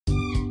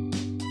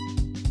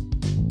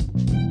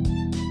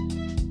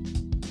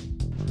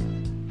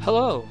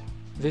Hello,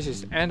 this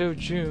is Endo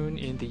June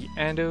in the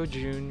Endo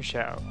June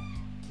Show.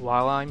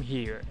 While I'm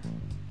here.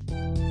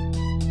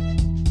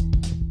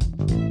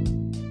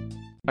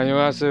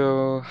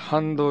 안녕하세요.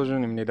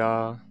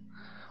 한도준입니다.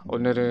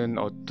 오늘은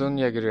어떤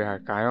얘기를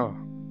할까요?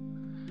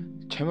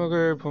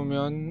 제목을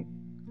보면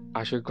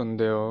아실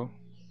건데요.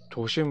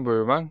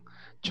 조심불망,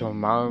 저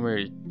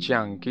마음을 잊지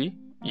않기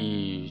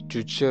이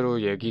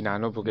주제로 얘기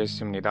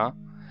나눠보겠습니다.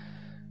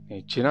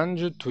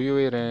 지난주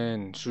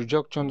토요일엔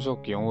수적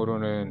전속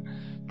영어로는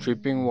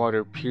Dripping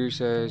Water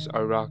Pierces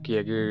a Rock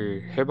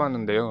얘기를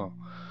해봤는데요.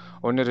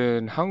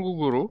 오늘은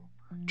한국어로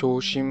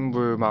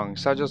조심불망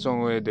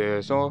사자성어에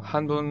대해서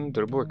한번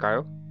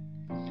들어볼까요?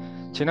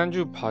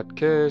 지난주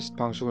팟캐스트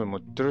방송을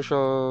못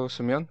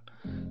들으셨으면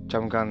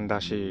잠깐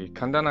다시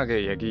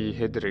간단하게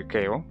얘기해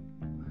드릴게요.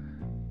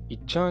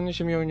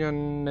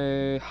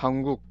 2016년에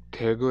한국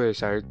대구에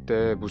살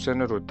때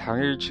부산으로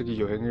당일치기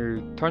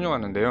여행을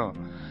다녀왔는데요.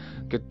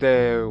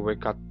 그때 왜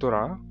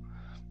갔더라?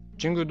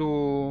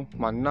 친구도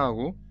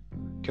만나고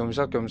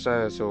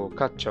겸사겸사해서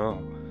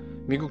갔죠.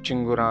 미국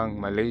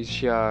친구랑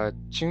말레이시아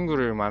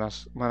친구를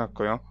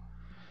만났고요.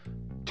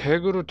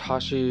 대구로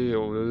다시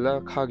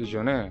올라가기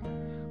전에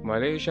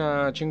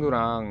말레이시아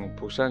친구랑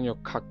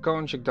부산역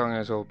가까운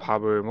식당에서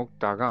밥을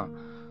먹다가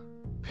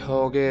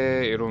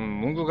벽에 이런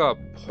문구가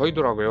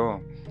보이더라고요.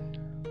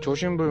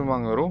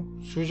 조심불망으로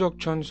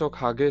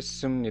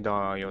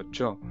수적천석하겠습니다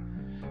였죠.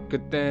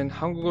 그땐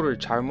한국어를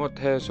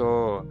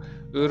잘못해서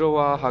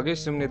의로와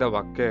하겠습니다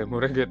밖에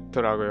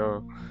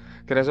모르겠더라고요.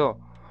 그래서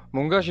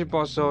뭔가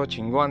싶어서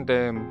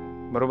친구한테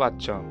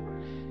물어봤죠.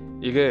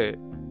 이게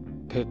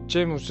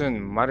대체 무슨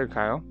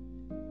말일까요?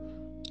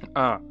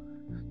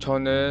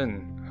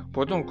 저는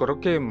보통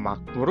그렇게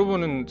막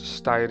물어보는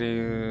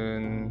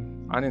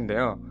스타일은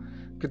아닌데요.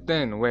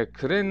 그땐 왜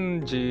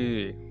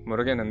그랬는지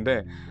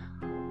모르겠는데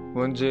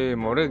뭔지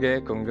모르게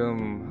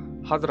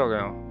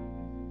궁금하더라고요.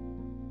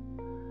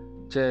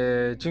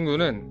 제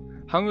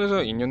친구는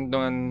한국에서 2년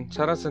동안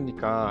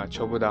살았으니까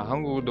저보다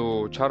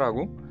한국어도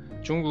잘하고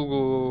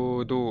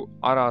중국어도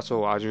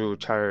알아서 아주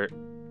잘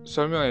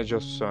설명해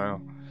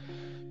줬어요.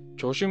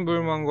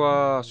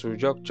 조심불망과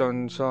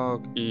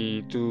수적전석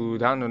이 두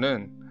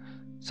단어는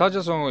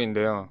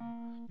사자성어인데요.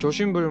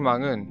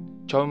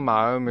 조심불망은 저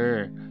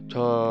마음을,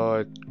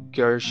 저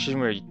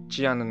결심을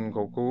잊지 않는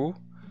거고,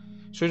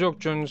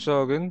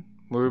 수적전석은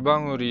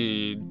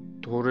물방울이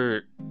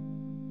돌을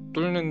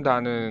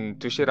뚫는다는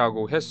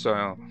뜻이라고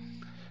했어요.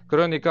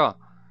 그러니까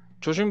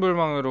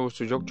조심불망으로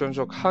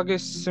수적전석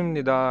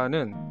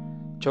하겠습니다는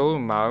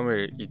좋은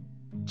마음을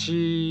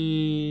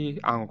잊지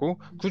않고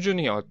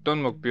꾸준히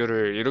어떤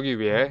목표를 이루기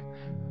위해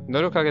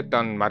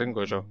노력하겠다는 말인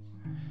거죠.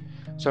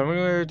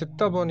 설명을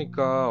듣다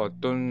보니까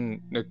어떤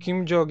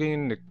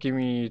느낌적인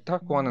느낌이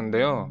딱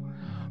왔는데요.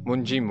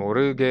 뭔지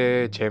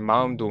모르게 제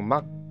마음도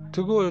막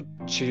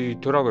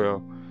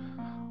뜨거워지더라고요.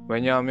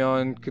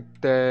 왜냐하면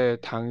그때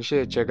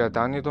당시에 제가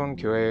다니던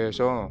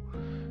교회에서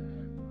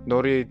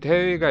놀이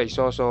대회가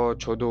있어서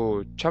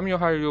저도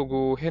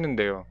참여하려고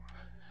했는데요.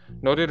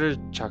 노래를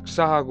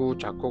작사하고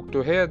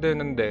작곡도 해야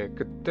되는데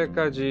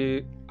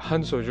그때까지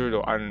한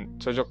소절도 안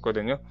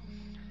써졌거든요.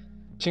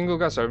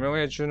 친구가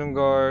설명해 주는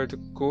걸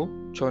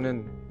듣고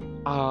저는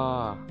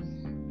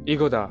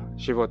이거다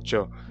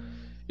싶었죠.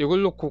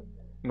 이걸로 꼭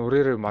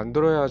노래를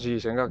만들어야지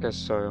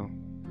생각했어요.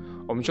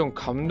 엄청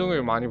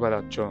감동을 많이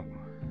받았죠.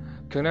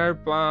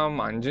 그날 밤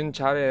앉은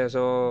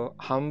자리에서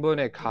한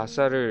번에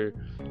가사를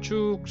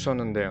쭉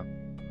썼는데요.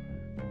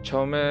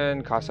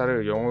 처음엔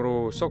가사를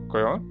영어로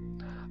썼고요.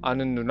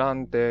 아는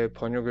누나한테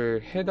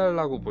번역을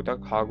해달라고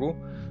부탁하고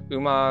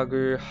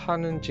음악을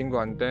하는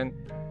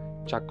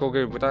친구한텐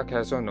작곡을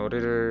부탁해서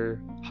노래를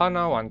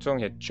하나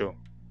완성했죠.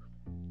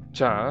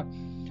 자,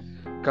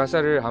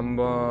 가사를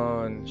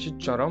한번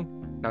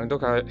시처럼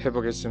낭독해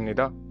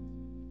보겠습니다.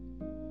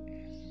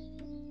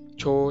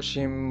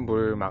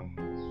 조심불망.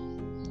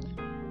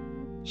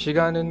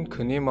 시간은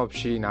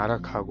끊임없이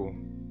날아가고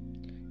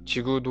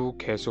지구도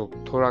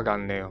계속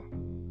돌아갔네요.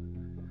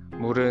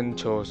 물은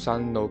저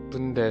산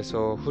높은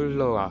데서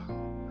흘러와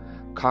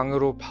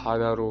강으로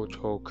바다로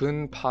저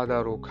근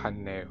바다로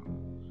갔네요.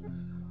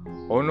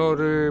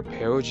 언어를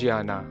배우지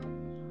않아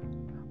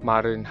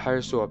말은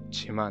할 수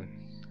없지만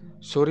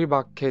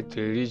소리밖에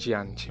들리지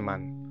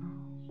않지만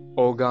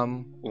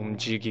어감,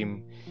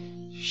 움직임,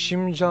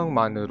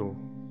 심장만으로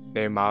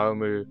내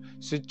마음을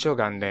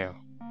스쳐갔네요.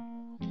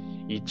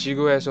 이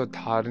지구에서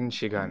다른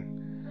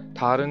시간,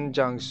 다른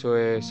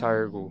장소에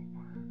살고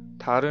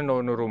다른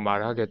언어로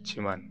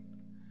말하겠지만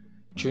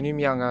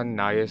주님 향한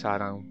나의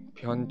사랑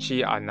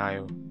변치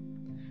않아요.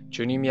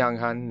 주님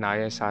향한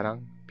나의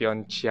사랑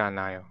변치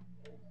않아요.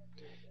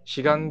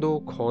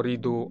 시간도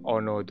거리도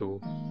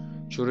언어도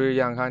주를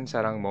향한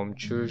사랑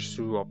멈출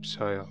수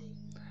없어요.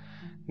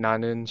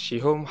 나는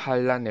시험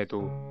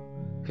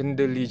환란에도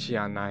흔들리지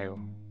않아요.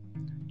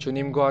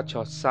 주님과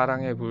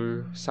첫사랑의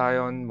불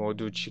사연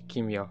모두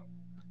지키며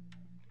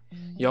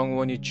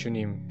영원히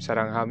주님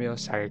사랑하며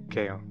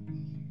살게요.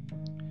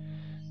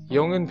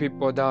 영은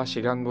빛보다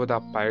시간보다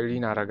빨리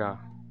날아가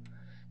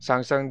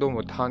상상도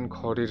못한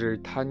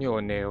거리를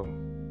다녀오네요.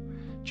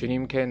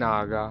 주님께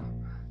나아가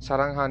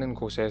사랑하는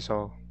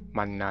곳에서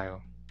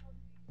만나요.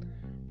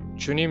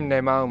 주님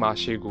내 마음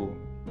아시고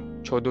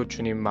저도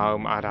주님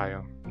마음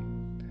알아요.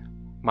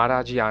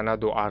 말하지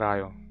않아도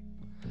알아요.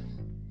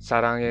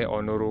 사랑의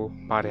언어로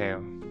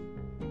말해요.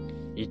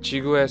 이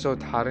지구에서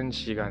다른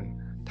시간,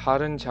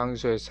 다른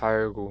장소에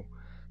살고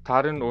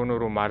다른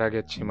언어로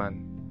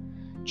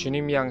말하겠지만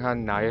주님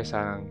향한 나의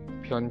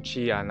사랑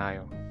변치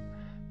않아요.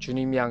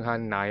 주님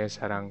향한 나의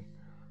사랑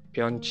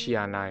변치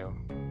않아요.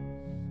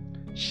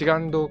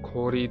 시간도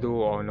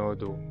거리도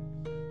언어도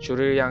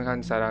주를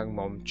향한 사랑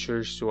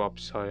멈출 수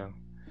없어요.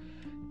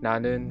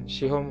 나는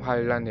시험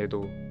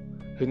환란해도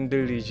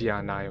흔들리지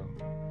않아요.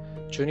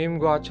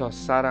 주님과 저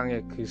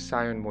사랑의 그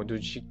사연 모두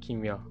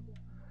지키며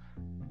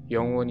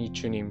영원히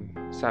주님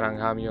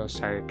사랑하며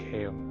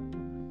살게요.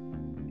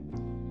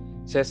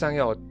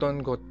 세상의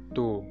어떤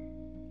것도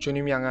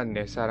주님 향한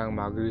내 사랑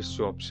막을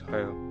수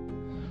없어요.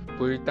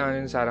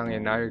 불타는 사랑의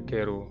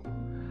날개로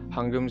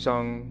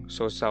황금성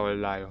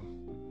솟아올라요.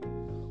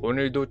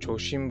 오늘도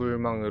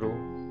조심불망으로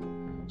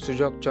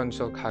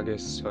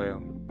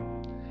수적전속하겠어요.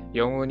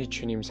 영원히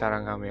주님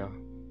사랑하며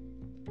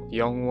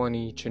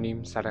영원히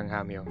주님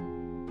사랑하며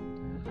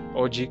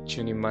오직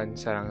주님만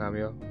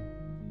사랑하며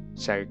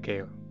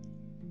살게요.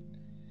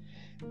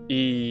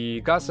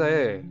 이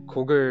가사에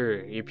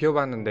곡을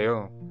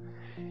입혀봤는데요.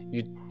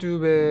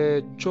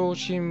 유튜브에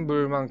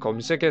조심불망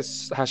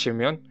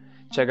검색하시면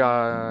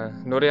제가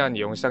노래한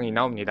영상이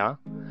나옵니다.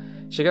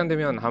 시간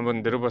되면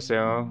한번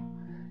들어보세요.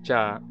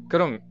 자,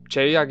 그럼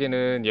제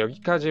이야기는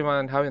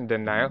여기까지만 하면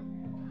됐나요?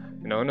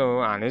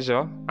 No,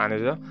 아니죠.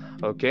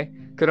 오케이.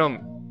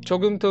 그럼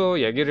조금 더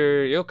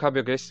얘기를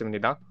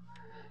이어가보겠습니다.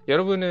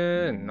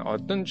 여러분은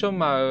어떤 좀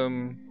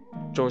마음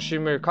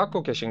조심을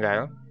갖고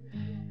계신가요?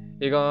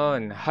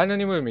 이건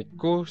하느님을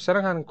믿고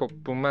사랑하는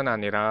것뿐만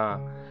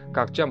아니라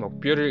각자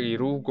목표를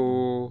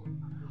이루고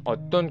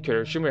어떤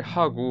결심을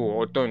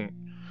하고 어떤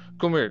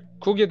꿈을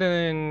꾸게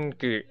되는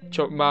그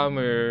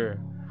마음을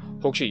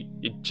혹시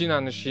잊지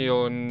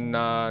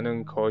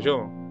않으시었나는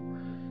거죠?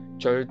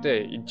 절대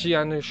잊지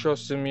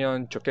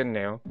않으셨으면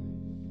좋겠네요.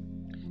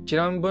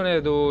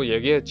 지난번에도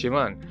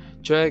얘기했지만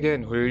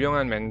저에겐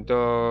훌륭한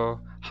멘tor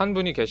한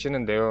분이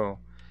계시는데요.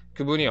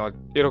 그분이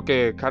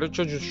이렇게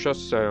가르쳐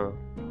주셨어요.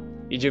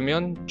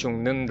 잊으면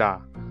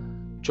죽는다.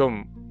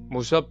 좀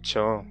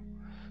무섭죠.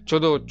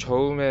 저도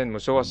처음엔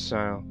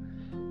무서웠어요.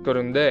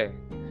 그런데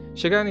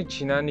시간이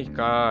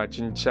지나니까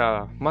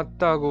진짜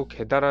맞다고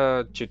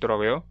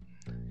깨달아지더라고요.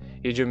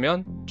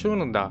 잊으면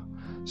죽는다.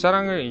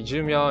 사랑을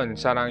잊으면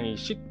사랑이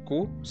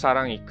식고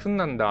사랑이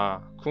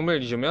끝난다.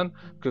 꿈을 잊으면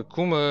그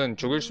꿈은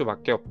죽을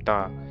수밖에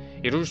없다.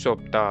 이룰 수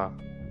없다.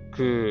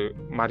 그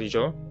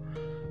말이죠.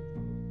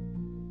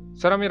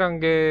 사람이란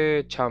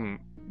게 참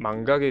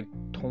망각의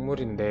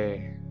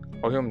동물인데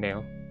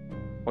어렵네요.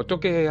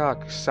 어떻게 해야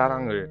그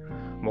사랑을,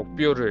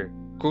 목표를,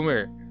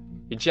 꿈을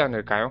잊지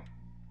않을까요?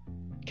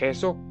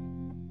 계속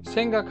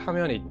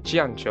생각하면 잊지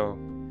않죠.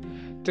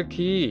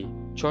 특히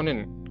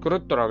저는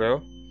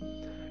그렇더라고요.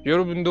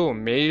 여러분도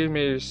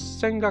매일매일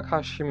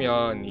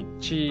생각하시면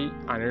잊지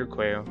않을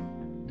거예요.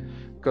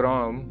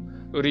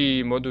 그럼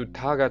우리 모두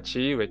다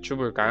같이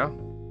외쳐볼까요?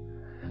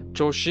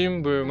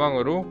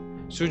 조심불망으로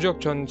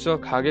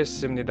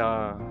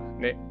수적전속하겠습니다.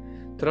 네,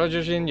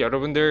 들어주신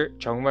여러분들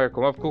정말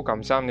고맙고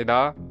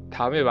감사합니다.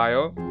 다음에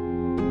봐요.